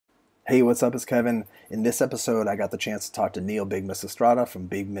Hey, what's up? It's Kevin. In this episode, I got the chance to talk to Neil Bigmista Strawder from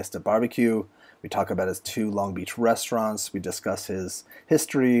Bigmista Barbecue. We talk about his 2 Long Beach restaurants. We discuss his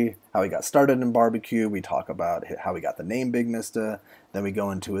history, how he got started in barbecue. We talk about how he got the name Bigmista. Then we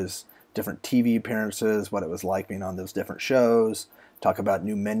go into his different TV appearances, what it was like being on those different shows. Talk about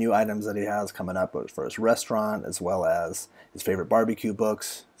new menu items that he has coming up for his restaurant, as well as his favorite barbecue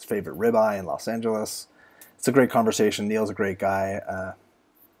books, his favorite ribeye in Los Angeles. It's a great conversation. Neil's a great guy.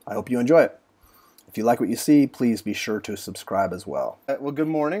 I hope you enjoy it. If you like what you see, please be sure to subscribe as well. Well, good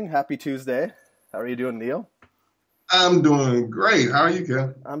morning. Happy Tuesday. How are you doing, Neil? I'm doing great. How are you,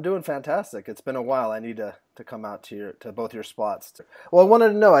 Ken? I'm doing fantastic. It's been a while. I need to come out to both your spots. Well, I wanted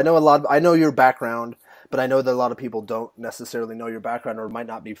to know. I know your background, but I know that a lot of people don't necessarily know your background or might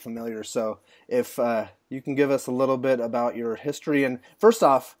not be familiar. So if you can give us a little bit about your history. And first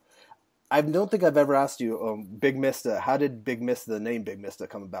off, I don't think I've ever asked you, Bigmista. How did Bigmista, the name Bigmista,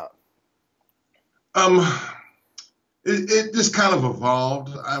 come about? It just kind of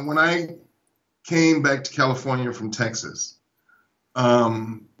evolved. When I came back to California from Texas,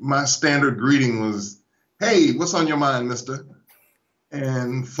 my standard greeting was, "Hey, what's on your mind, mister?"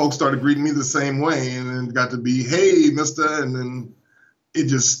 And folks started greeting me the same way, and then it got to be, "Hey, mister," and then it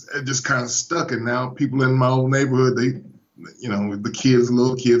just kind of stuck. And now people in my old neighborhood, the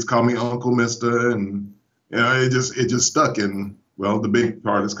little kids call me Uncle Mister, and it just stuck. And well, the big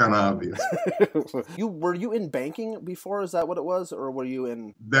part is kind of obvious. Were you in banking before? Is that what it was, or were you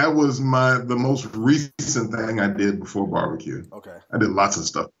in? That was the most recent thing I did before barbecue. Okay. I did lots of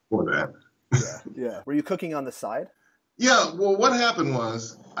stuff before that. Yeah. Were you cooking on the side? Yeah. Well, what happened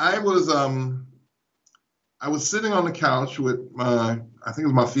was I was sitting on the couch with I think it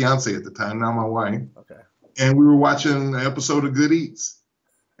was my fiance at the time, now my wife. Okay. And we were watching an episode of Good Eats.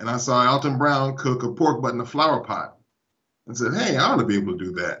 And I saw Alton Brown cook a pork butt in a flower pot. And said, "Hey, I ought to be able to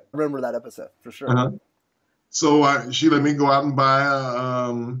do that." I remember that episode, for sure. Uh-huh. So she let me go out and buy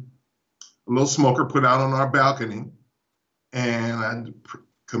a little smoker, put out on our balcony. And I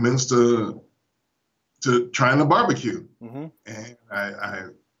commenced to trying to barbecue. Mm-hmm. And I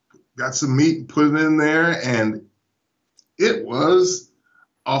got some meat and put it in there. And it was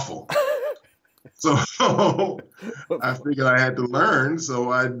awful. So I figured I had to learn.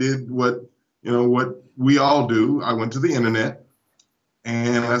 So I did what we all do. I went to the internet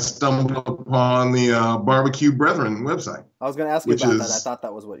and I stumbled upon the Barbecue Brethren website. I was going to ask you about that. I thought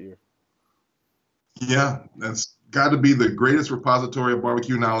that was what you. Yeah, that's got to be the greatest repository of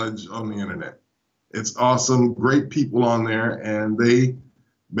barbecue knowledge on the internet. It's awesome. Great people on there. And they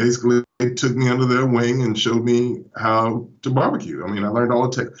basically took me under their wing and showed me how to barbecue. I mean, I learned all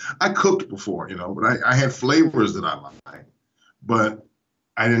the tech. I cooked before, but I had flavors that I liked, but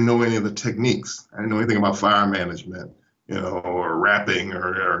I didn't know any of the techniques. I didn't know anything about fire management, or wrapping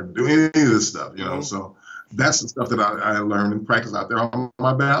or doing any of this stuff, Mm-hmm. So that's the stuff that I learned and practiced out there on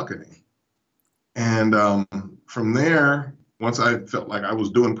my balcony. And from there, once I felt like I was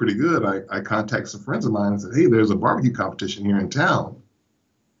doing pretty good, I contacted some friends of mine and said, "Hey, there's a barbecue competition here in town.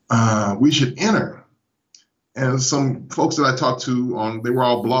 We should enter." And some folks that I talked to they were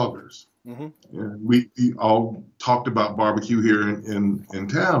all bloggers. Mm-hmm. And we all talked about barbecue here in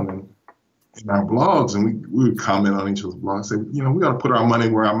town and in our blogs, and we would comment on each other's blogs, say, we got to put our money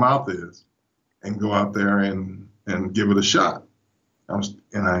where our mouth is and go out there and give it a shot.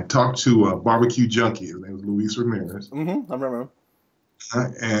 I talked to a barbecue junkie. His name was Luis Ramirez. Mm-hmm. I remember him.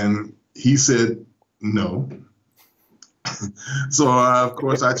 And he said no. So, of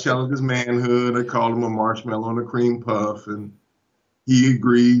course, I challenged his manhood. I called him a marshmallow and a cream puff, and he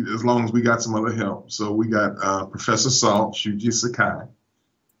agreed as long as we got some other help. So we got Professor Salt, Shuji Sakai,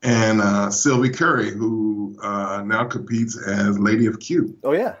 and Sylvie Curry, who now competes as Lady of Q.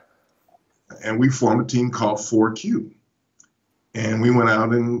 Oh, yeah. And we formed a team called 4Q. And we went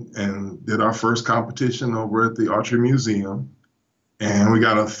out and did our first competition over at the Archery Museum. And we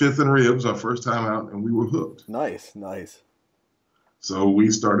got a 5th in ribs our first time out, and we were hooked. Nice. So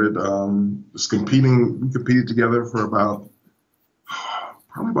we started just competing. We competed together for probably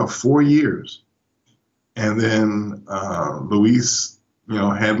about 4 years. And then Luis,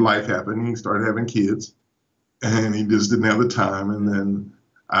 had life happen. He started having kids, and he just didn't have the time. And then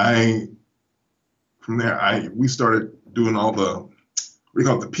from there, we started doing all the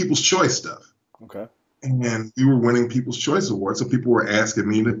People's Choice stuff. Okay. And we were winning People's Choice Awards. So people were asking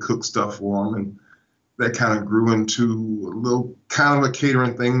me to cook stuff for them. And that kind of grew into a little kind of a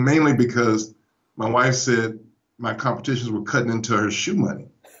catering thing, mainly because my wife said my competitions were cutting into her shoe money.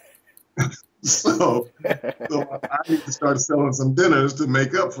 So I need to start selling some dinners to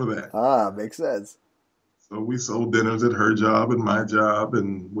make up for that. Ah, makes sense. So we sold dinners at her job and my job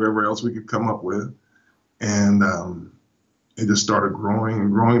and wherever else we could come up with. And it just started growing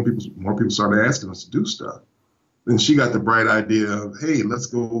and growing. More people started asking us to do stuff. Then she got the bright idea of, hey, let's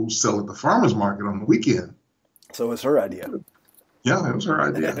go sell at the farmer's market on the weekend. So it was her idea. Yeah, it was her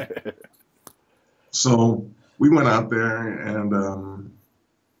idea. So we went out there and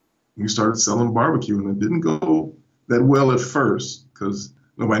we started selling barbecue, and it didn't go that well at first because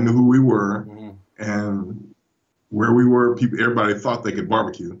nobody knew who we were and where we were. Everybody thought they could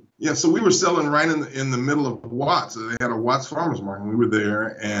barbecue. Yeah, so we were selling right in the middle of Watts. They had a Watts farmers market. We were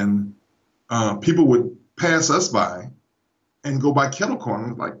there, and people would pass us by and go buy kettle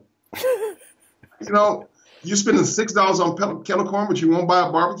corn. Like, you're spending $6 on kettle corn, but you won't buy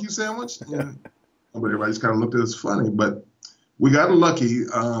a barbecue sandwich? And everybody just kind of looked at us funny. But we got lucky.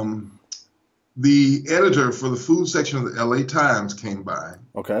 The editor for the food section of the LA Times came by.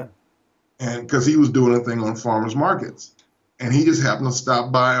 Okay. And because he was doing a thing on farmers markets. And he just happened to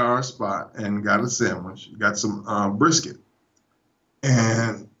stop by our spot and got a sandwich, got some brisket.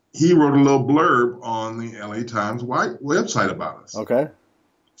 And he wrote a little blurb on the LA Times website about us. Okay.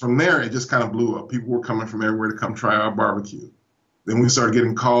 From there, it just kind of blew up. People were coming from everywhere to come try our barbecue. Then we started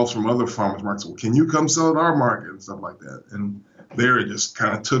getting calls from other farmers markets. Well, can you come sell at our market and stuff like that? And there it just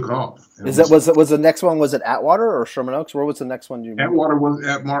kind of took off. Was the next one? Was it Atwater or Sherman Oaks? Where was the next one? Atwater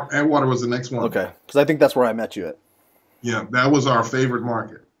was the next one. Okay, because I think that's where I met you at. Yeah, that was our favorite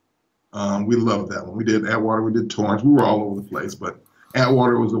market. We loved that one. We did Atwater, we did Torrance. We were all over the place, but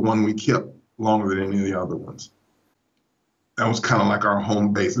Atwater was the one we kept longer than any of the other ones. That was kind of like our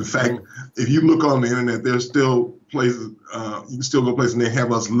home base. In fact, if you look on the internet, there's still places, you can still go places and they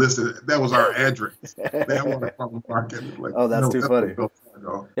have us listed. That was our address. Atwater Farmers Market. Like, that's too funny.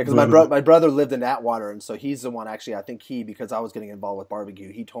 Yeah, because my brother lived in Atwater, and so he's the one, actually, I think because I was getting involved with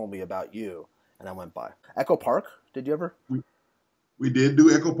barbecue, he told me about you, and I went by. Echo Park, did you ever? We did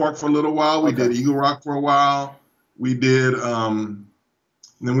do Echo Park for a little while. We did Eagle Rock for a while. We did, then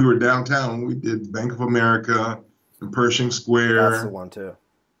we were downtown. We did Bank of America and Pershing Square. That's the one, too.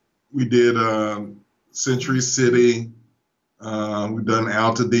 We did Century City. We've done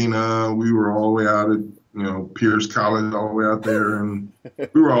Altadena. We were all the way out at, Pierce College, all the way out there, and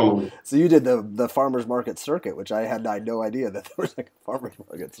we were all over. So you did the farmers market circuit, which I had no idea that there was like a farmers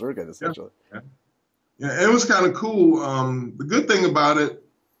market circuit, essentially. Yeah, it was kind of cool. The good thing about it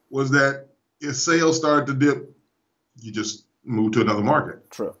was that if sales started to dip, you just moved to another market.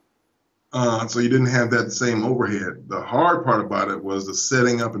 True. So you didn't have that same overhead. The hard part about it was the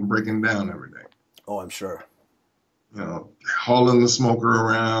setting up and breaking down every day. Oh, I'm sure. Hauling the smoker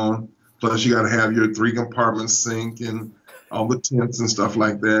around. Plus, you got to have your 3-compartment sink and all the tents and stuff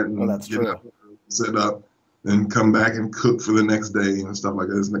like that. And that's true. Set up, then come back and cook for the next day and stuff like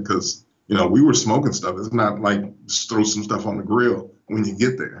that. Because we were smoking stuff. It's not like just throw some stuff on the grill when you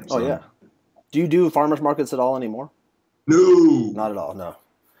get there. So. Oh yeah. Do you do farmers markets at all anymore? No. Not at all. No.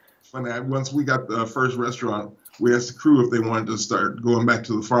 Funny, once we got the first restaurant, we asked the crew if they wanted to start going back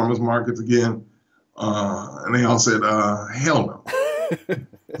to the farmers markets again, and they all said, "Hell no."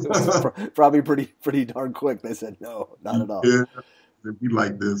 Probably pretty darn quick. They said no, not at all. Yeah, we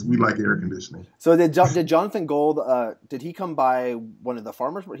like this. We like air conditioning. So did Jonathan Gold? Did he come by one of the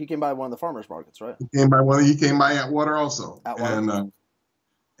farmers? He came by one of the farmers markets, right? He came by one. He came by Atwater also. Atwater.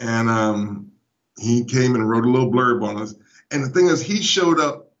 And he came and wrote a little blurb on us. And the thing is, he showed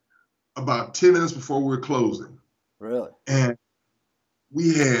up about 10 minutes before we were closing. Really? And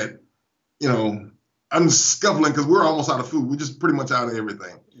we had, I'm scuffling because we're almost out of food. We're just pretty much out of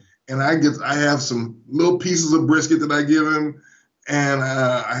everything. And I have some little pieces of brisket that I give him. And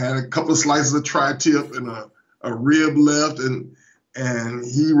I had a couple of slices of tri-tip and a rib left. And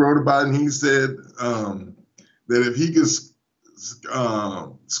he wrote about it, and he said that if he could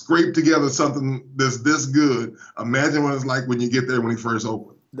scrape together something that's this good, imagine what it's like when you get there when he first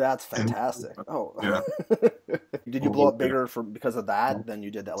opened. That's fantastic. Yeah. Did you blow up bigger because of that than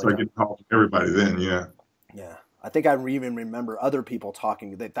you did that later? So I get called from everybody then, yeah. Yeah. I think I even remember other people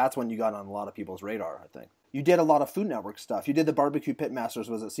talking. That's when you got on a lot of people's radar, I think. You did a lot of Food Network stuff. You did the Barbecue Pitmasters.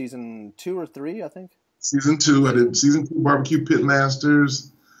 Was it season 2 or 3, I think? Season 2. I did season 2 Barbecue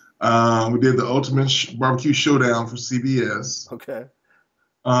Pitmasters. We did the Ultimate Barbecue Showdown for CBS. Okay.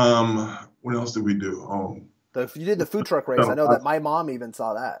 What else did we do? You did the food truck race. I know that my mom even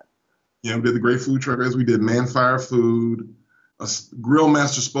saw that. Yeah, we did the Great Food Truck Race. We did Man Fire Food, a Grill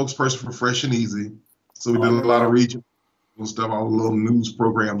Master spokesperson for Fresh and Easy. So we did a lot of regional stuff, all the little news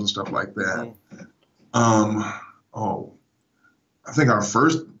programs and stuff like that. I think our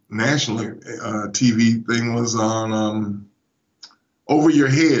first national TV thing was on Over Your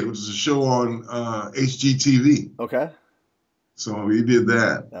Head, which is a show on HGTV. Okay. So we did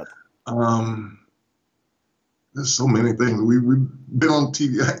that. There's so many things. We've been on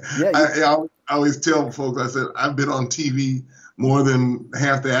TV. Yeah, I always tell folks, I said, I've been on TV more than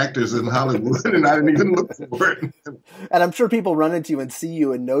half the actors in Hollywood, and I didn't even look for it. And I'm sure people run into you and see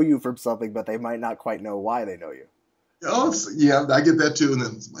you and know you from something, but they might not quite know why they know you. Oh, yeah, I get that too. And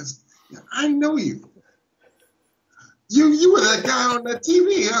then I know you. You were that guy on that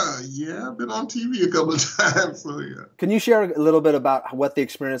TV, huh? Yeah, I've been on TV a couple of times. So yeah. Can you share a little bit about what the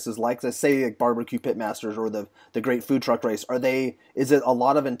experience is like? Let's say like Barbecue Pitmasters or the Great Food Truck Race. Is it a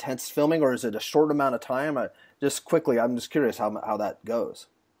lot of intense filming, or is it a short amount of time? Just quickly, I'm just curious how that goes.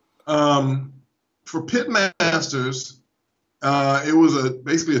 For Pitmasters, it was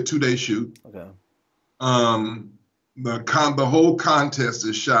basically a 2-day shoot. Okay. The whole contest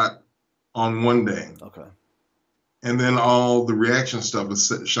is shot on 1 day. Okay. And then all the reaction stuff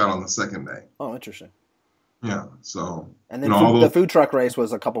is shot on the 2nd day. Oh, interesting. Yeah. So. And then the food truck race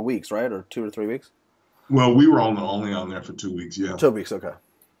was a couple weeks, right, or 2 or 3 weeks? Well, we were only on there for 2 weeks. Yeah. 2 weeks. Okay.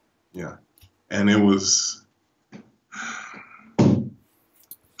 Yeah, and it was.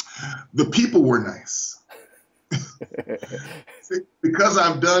 The people were nice. Because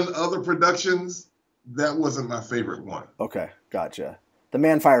I've done other productions, that wasn't my favorite one. Okay, gotcha. The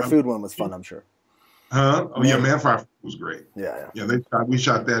Man Fire Food one was fun, I'm sure. Huh? Oh yeah, Man Fire Food was great. Yeah. We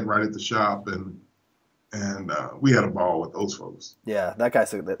shot that right at the shop, and we had a ball with those folks. Yeah, that guy,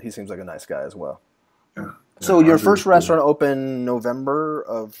 he seems like a nice guy as well. Yeah. So your first restaurant opened November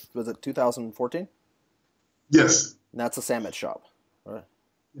of, was it 2014? Yes. And that's a Sammmich Shop, right?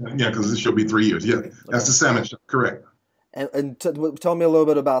 Yeah, because this should be 3 years. Yeah, that's the Sammmich Shop, correct. And tell me a little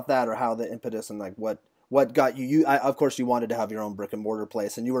bit about that, or how the impetus and like what got you. Of course, you wanted to have your own brick and mortar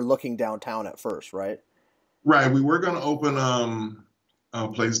place, and you were looking downtown at first, right? Right. We were going to open a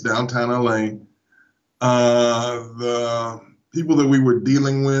place downtown LA. The people that we were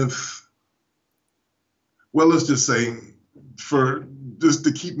dealing with, well, let's just say, just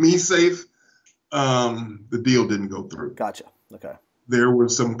to keep me safe, the deal didn't go through. Gotcha. Okay. There were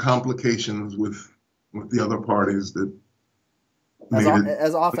some complications with the other parties that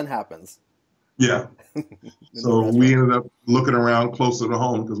as often happens. Yeah. So we ended up looking around closer to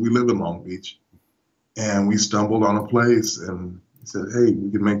home because we live in Long Beach, and we stumbled on a place and said, "Hey, we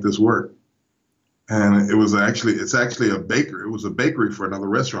can make this work." And it's actually a bakery. It was a bakery for another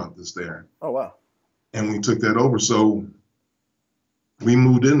restaurant that's there. Oh wow. And we took that over. So we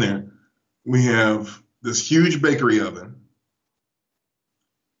moved in there. We have this huge bakery oven.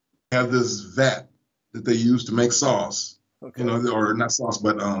 We have this vat that they use to make sauce. Okay. Or not sauce,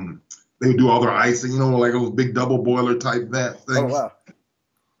 but they do all their icing, like those big double boiler type vat things. Oh, wow.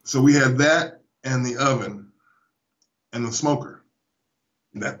 So we had that and the oven and the smoker.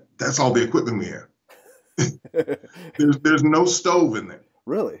 That's all the equipment we have. There's no stove in there.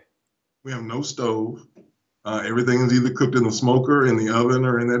 Really? We have no stove. Everything is either cooked in the smoker, in the oven,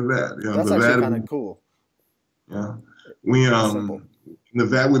 or in that vat. That's actually kind of cool. Yeah. We in the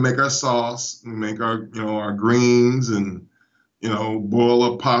vat we make our sauce, we make our greens, and boil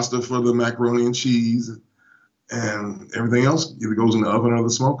up pasta for the macaroni and cheese, and everything else either goes in the oven or the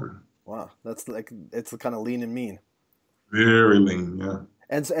smoker. Wow, it's kind of lean and mean. Very lean, yeah.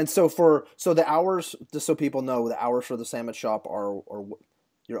 And so the hours, just so people know, the hours for the Sammmich Shop are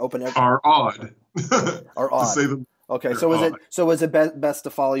you're open are odd. Are odd. To say them, okay, so is it best to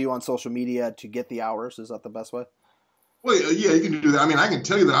follow you on social media to get the hours? Is that the best way? Well, yeah, you can do that. I mean, I can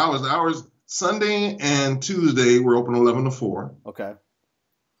tell you the hours. The hours Sunday and Tuesday we're open 11 to 4. Okay.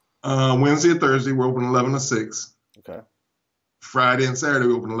 Wednesday and Thursday we're open 11 to 6. Okay. Friday and Saturday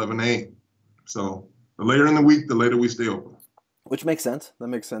we open 11 to 8. So the later in the week, the later we stay open. Which makes sense. That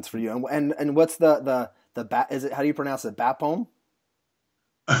makes sense for you. And what's the bat? Is it, how do you pronounce it? Bapom?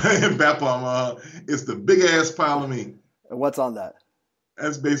 Bapom. It's the big ass pile of meat. And what's on that?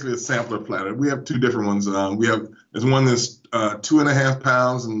 That's basically a sampler platter. We have 2 different ones. There's one that's 2.5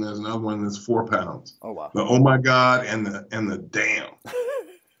 pounds, and there's another one that's 4 pounds. Oh wow! The oh my god and the damn.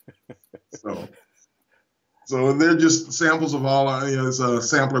 So they're just samples of all. It's a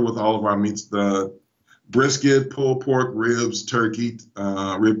sampler with all of our meats: the brisket, pulled pork, ribs, turkey,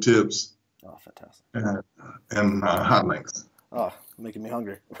 rib tips. Oh, fantastic! And hot links. Oh, making me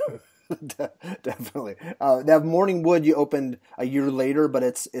hungry. Definitely. That Morning Wood you opened a year later, but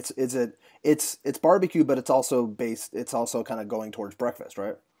it's barbecue, but it's also kind of going towards breakfast,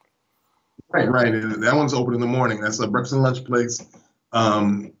 right? Right. That one's open in the morning. That's a breakfast and lunch place.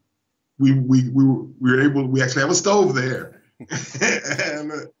 We actually have a stove there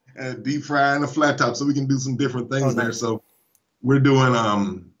and a deep fryer and a flat top, so we can do some different things there. So We're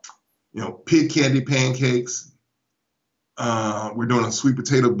doing pig candy pancakes. We're doing a sweet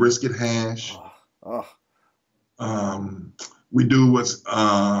potato brisket hash. Oh, oh, We do what's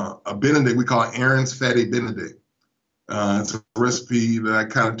a Benedict. We call it Aaron's Fatty Benedict. It's a recipe that I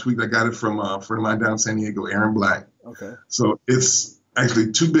kind of tweaked. I got it from a friend of mine down in San Diego, Aaron Black. okay. So it's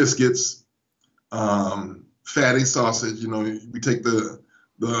actually 2 biscuits, fatty sausage. You know, we take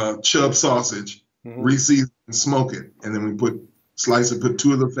the chub sausage, reseason and smoke it, and then we slice it, put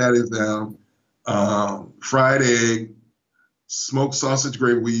 2 of the fatties down, fried egg, smoked sausage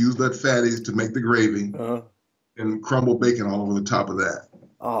gravy. We use that fatties to make the gravy, and crumble bacon all over the top of that.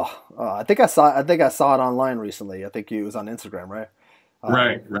 Oh, I think I saw it online recently. I think it was on Instagram, right?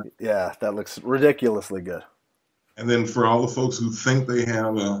 Right. Yeah, that looks ridiculously good. And then for all the folks who think they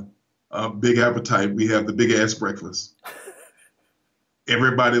have a big appetite, we have the big ass breakfast.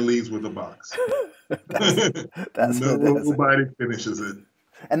 Everybody leaves with a box. Nobody finishes it.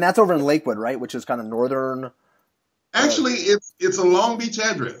 And that's over in Lakewood, right? Which is kind of northern. Actually, it's a Long Beach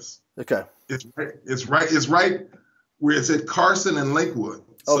address. Okay. It's right where it's at Carson and Lakewood.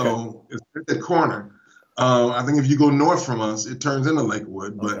 Okay. So it's at that corner. I think if you go north from us, it turns into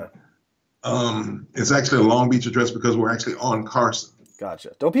Lakewood, but it's actually a Long Beach address because we're actually on Carson.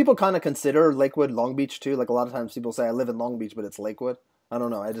 Gotcha. Don't people kind of consider Lakewood Long Beach too? Like a lot of times people say I live in Long Beach, but it's Lakewood. I don't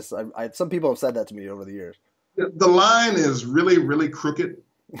know. Some people have said that to me over the years. The line is really, really crooked.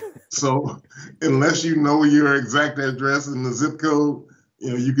 So unless you know your exact address and the zip code,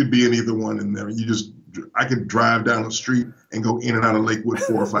 you could be in either one in there. I could drive down the street and go in and out of Lakewood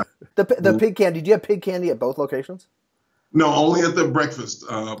 4 or 5. The pig candy. Do you have pig candy at both locations? No, only at the breakfast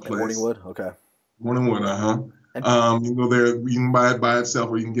place. Morningwood, okay. Morningwood, you can go there. You can buy it by itself,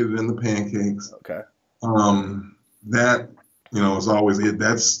 or you can get it in the pancakes. Okay. That is always it.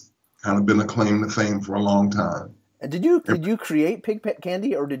 That's kind of been a claim to fame for a long time. And did you create pig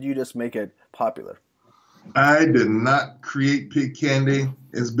candy, or did you just make it popular? I did not create pig candy.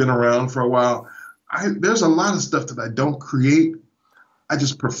 It's been around for a while. There's a lot of stuff that I don't create. I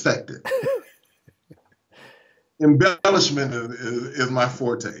just perfect it. Embellishment is my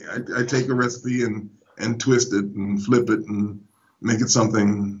forte. I take a recipe and twist it and flip it and make it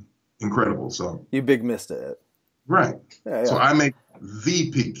something incredible. So you Bigmista it. Right. Yeah. So I make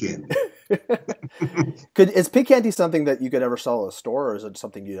the pig candy. Is pig candy something that you could ever sell at a store, or is it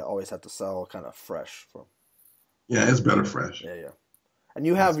something you always have to sell kind of fresh from? Yeah, it's better fresh. Yeah. And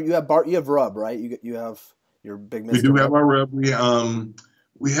you have rub, right? You have your Bigmista. We do have our rub.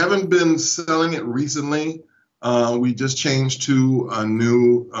 We haven't been selling it recently. We just changed to a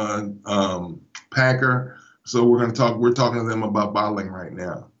new packer, so we're talking to them about bottling right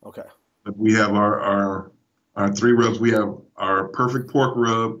now. Okay. But we have our 3 rubs. We have our perfect pork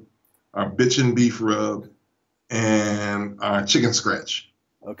rub, our bitchin' beef rub, and our chicken scratch.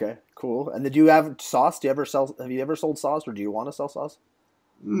 Okay, cool. And did you have sauce? Have you ever sold sauce, or do you want to sell sauce?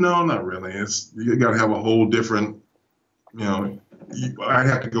 No, not really. You got to have a whole different, I'd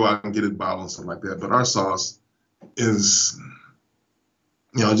have to go out and get it bottled and stuff like that. But our sauce is,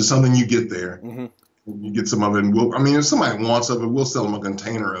 just something you get there. Mm-hmm. You get some of it, and if somebody wants of it, we'll sell them a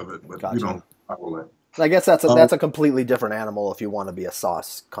container of it, but gotcha. We don't bottle it. I guess that's a completely different animal if you want to be a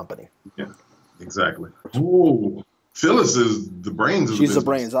sauce company. Yeah, exactly. Ooh, Phyllis is the brains of the business. She's the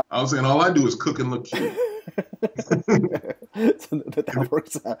brains. I was saying all I do is cook and look cute. That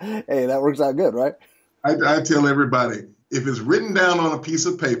works out. Hey, that works out good, right? I tell everybody, if it's written down on a piece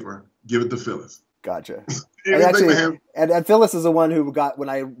of paper, give it to Phyllis. Gotcha. And Phyllis is the one who got when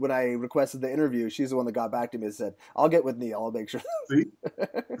I requested the interview. She's the one that got back to me and said, "I'll get with Neil. I'll make sure."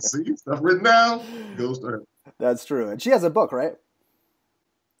 See, stuff written down goes to her. That's true, and she has a book, right?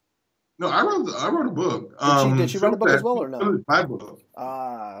 No, I wrote a book. Did she write a book as well, or no? My book.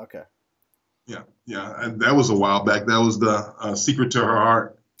 Okay. Yeah, and that was a while back. That was the Secret to Her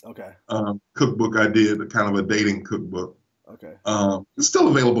Heart. Okay. Cookbook I did, kind of a dating cookbook. Okay. It's still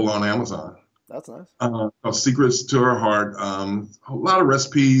available on Amazon. That's nice. Called Secrets to Her Heart. A lot of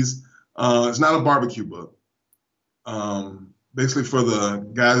recipes. It's not a barbecue book. Basically for the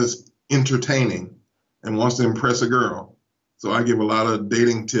guy that's entertaining and wants to impress a girl. So I give a lot of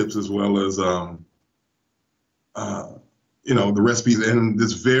dating tips as well as, the recipes, and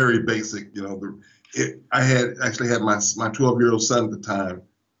this very basic, I had my 12-year-old son at the time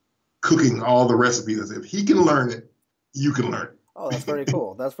cooking all the recipes. I said, if he can learn it, you can learn it. Oh, that's very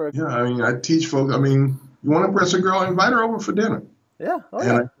cool. That's very cool. Yeah, I teach folks. You want to impress a girl, invite her over for dinner. Yeah. Oh,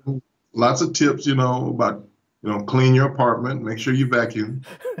 and yeah. Lots of tips, about, clean your apartment, make sure you vacuum.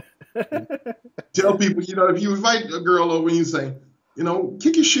 Tell people, if you invite a girl over and you say,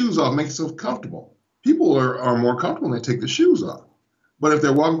 kick your shoes off, make yourself comfortable. people are more comfortable when they take their shoes off. But if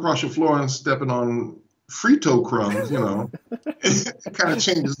they're walking across your floor and stepping on Frito crumbs, it kind of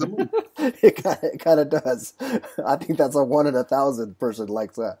changes the mood. It kind of does. I think that's a 1 in 1,000 person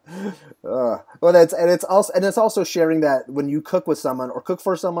likes that. Well, it's also sharing that when you cook with someone, or cook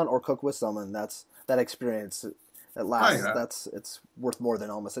for someone, or cook with someone. That's that experience that lasts. Right. It's worth more than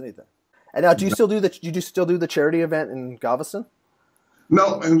almost anything. And now, do you still do the charity event in Galveston?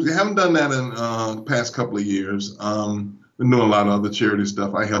 No, we haven't done that in the past couple of years. Been doing a lot of other charity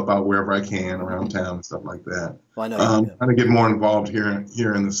stuff. I help out wherever I can around town and stuff like that. Well, I know. Trying to get more involved here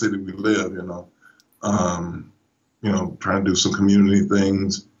in the city we live. Trying to do some community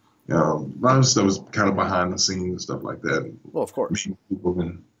things. A lot of stuff is kind of behind the scenes and stuff like that. Well, of course. Meeting people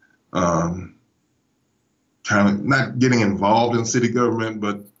and kind of not getting involved in city government,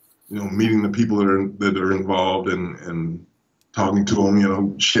 but meeting the people that are involved and talking to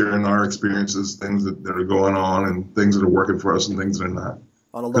them, sharing our experiences, things that are going on and things that are working for us and things that are not.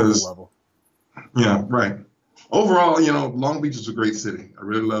 On a local level. Yeah, right. Overall, Long Beach is a great city. I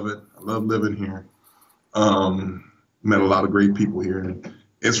really love it. I love living here. Met a lot of great people here. And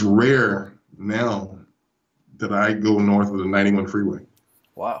it's rare now that I go north of the 91 freeway.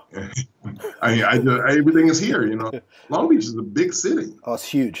 Wow. Everything is here, Long Beach is a big city. Oh, it's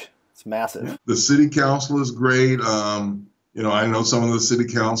huge. It's massive. The city council is great. I know some of the city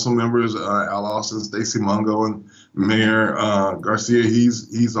council members, Al Austin, Stacy Mungo, and Mayor Garcia.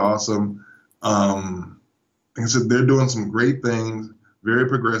 He's awesome. Like I said, they're doing some great things. Very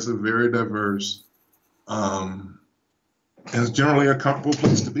progressive, very diverse, and it's generally a comfortable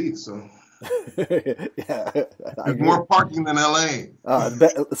place to be. So, yeah, there's more parking than LA.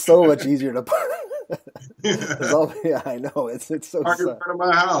 So much easier to park. Yeah, I know. It's so park in front of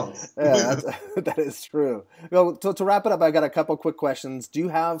my house. Yeah, that is true. Well, to wrap it up, I got a couple quick questions. Do you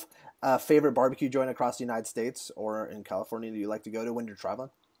have a favorite barbecue joint across the United States or in California that you like to go to when you're traveling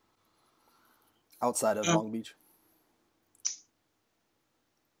outside of Long Beach?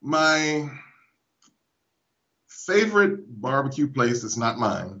 My favorite barbecue place that's not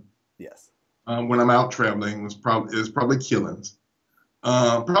mine. Yes. When I'm out traveling is probably Killen's.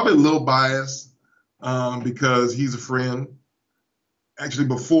 Probably a little biased. Because he's a friend. Actually,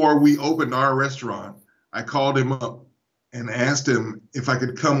 before we opened our restaurant, I called him up and asked him if I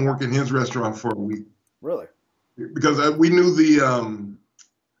could come work in his restaurant for a week. Really? Because we knew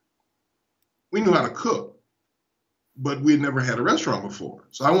how to cook, but we'd never had a restaurant before.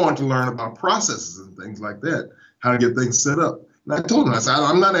 So I wanted to learn about processes and things like that, how to get things set up. And I told him, I said,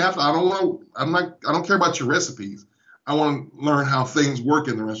 I don't care about your recipes. I want to learn how things work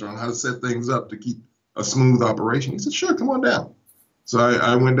in the restaurant, how to set things up to keep a smooth operation. He said, sure, come on down. So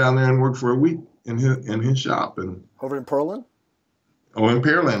I went down there and worked for a week in his shop. And over in Pearland? Oh, in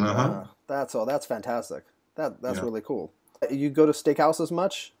Pearland, That's fantastic. That's really cool. You go to steakhouses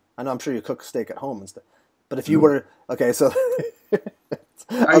much? I know I'm sure you cook steak at home and stuff. But if you were, okay, so...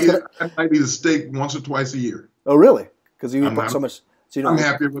 I might eat a steak once or twice a year. Oh, really? Because you eat so much... So I'm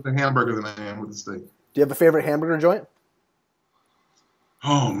happier with a hamburger than I am with a steak. Do you have a favorite hamburger joint?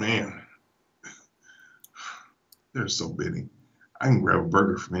 Oh, man. They're so many. I can grab a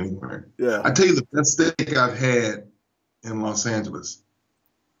burger from anywhere. Yeah. I tell you, the best steak I've had in Los Angeles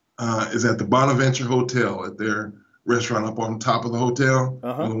is at the Bonaventure Hotel, at their restaurant up on top of the hotel,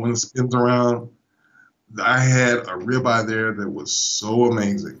 the one that spins around. I had a ribeye there that was so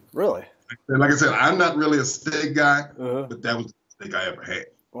amazing. Really? Like I said, I'm not really a steak guy, but that was the steak I ever had.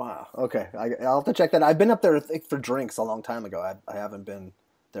 Wow. Okay. I'll have to check that. I've been up there, I think, for drinks a long time ago. I haven't been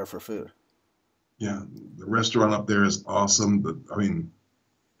there for food. Yeah, the restaurant up there is awesome.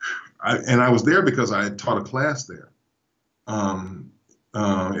 I was there because I had taught a class there.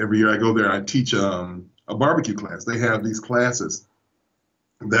 Every year I go there, I teach a barbecue class. They have these classes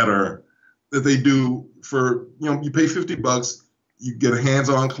that they do for, you pay $50, you get a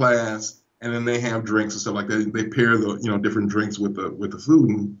hands-on class, and then they have drinks and stuff like that. They pair the different drinks with the food,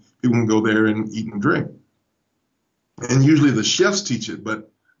 and people can go there and eat and drink. And usually the chefs teach it, but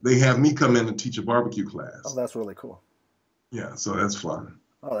they have me come in and teach a barbecue class. Oh, that's really cool. Yeah, so that's fun.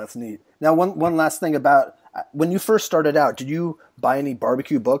 Oh, that's neat. Now, one last thing about when you first started out, did you buy any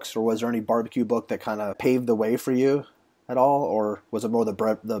barbecue books, or was there any barbecue book that kind of paved the way for you at all, or was it more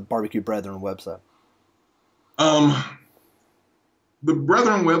the Barbecue Brethren website? The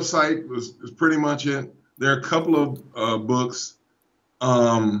Brethren website is pretty much it. There are a couple of books.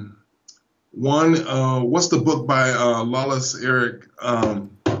 One, what's the book by Lawless Eric?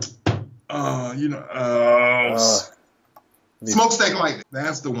 Smokestack Lightning.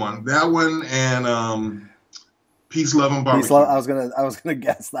 That's the one. That one, and Peace, Love, and Peace, love. Barbecue. I was gonna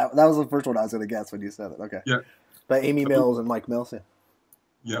guess that. That was the first one I was gonna guess when you said it. Okay. Yeah. By Amy Mills and Mike Mills. Yeah.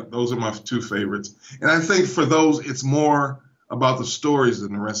 Yeah, those are my two favorites. And I think for those, it's more about the stories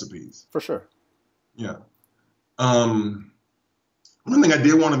than the recipes. For sure. Yeah. One thing I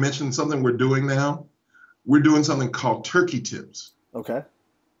did want to mention, something we're doing now, we're doing something called turkey tips. Okay.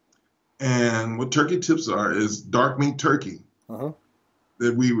 And what turkey tips are is dark meat turkey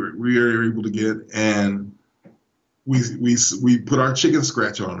that we are able to get, and we put our chicken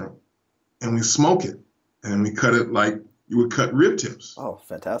scratch on it, and we smoke it, and we cut it like you would cut rib tips. Oh,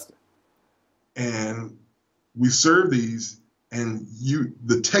 fantastic! And we serve these, and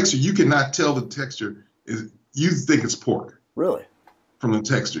the texture, you cannot tell the texture is, you think it's pork. Really? From the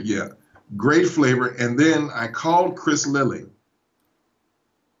texture, yeah. Great flavor. And then I called Chris Lilly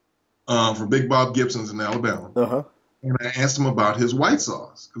for Big Bob Gibson's in Alabama. And I asked him about his white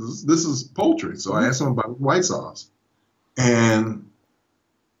sauce, because this is poultry. So I asked him about his white sauce. And,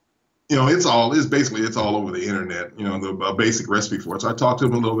 it's all over the internet, the basic recipe for it. So I talked to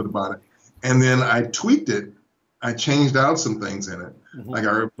him a little bit about it. And then I tweaked it. I changed out some things in it. Like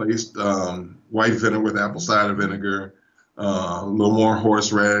I replaced white vinegar with apple cider vinegar, a little more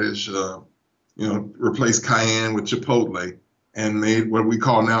horseradish, replaced cayenne with chipotle, and made what we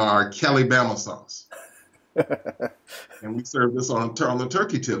call now our Calibama sauce. And we serve this on the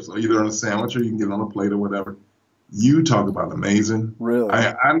turkey tips, or either on a sandwich or you can get it on a plate or whatever. You talk about amazing. Really?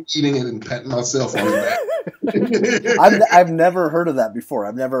 I'm eating it and patting myself on the back. I've never heard of that before.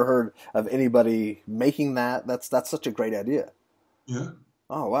 I've never heard of anybody making that. That's such a great idea. Yeah.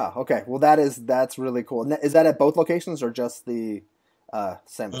 Oh, wow. Okay. Well, that's really cool. Is that at both locations or just the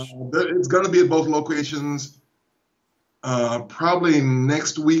Sammmich? It's going to be at both locations probably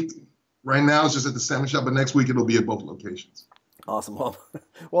next week. Right now it's just at the Sammmich Shop, but next week it'll be at both locations. Awesome.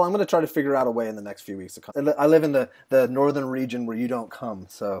 Well, I'm going to try to figure out a way in the next few weeks to come. I live in the northern region where you don't come,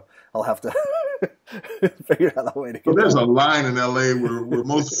 so I'll have to figure out a way to get there's a line in LA where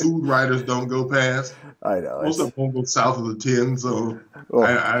most food writers don't go past. I know. Most of them won't go south of the 10, so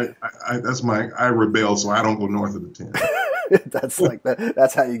I rebel, so I don't go north of the 10. That's like that.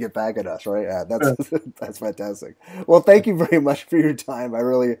 That's how you get back at us, right? Yeah, that's fantastic. Well, thank you very much for your time. I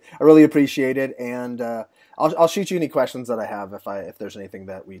really appreciate it, and I'll shoot you any questions that I have if there's anything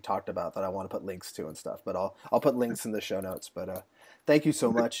that we talked about that I want to put links to and stuff. But I'll put links in the show notes. But thank you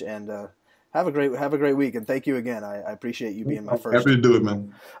so much, and have a great week, and thank you again. I appreciate you being my first. Happy to do it,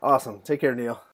 man. Awesome. Take care, Neil.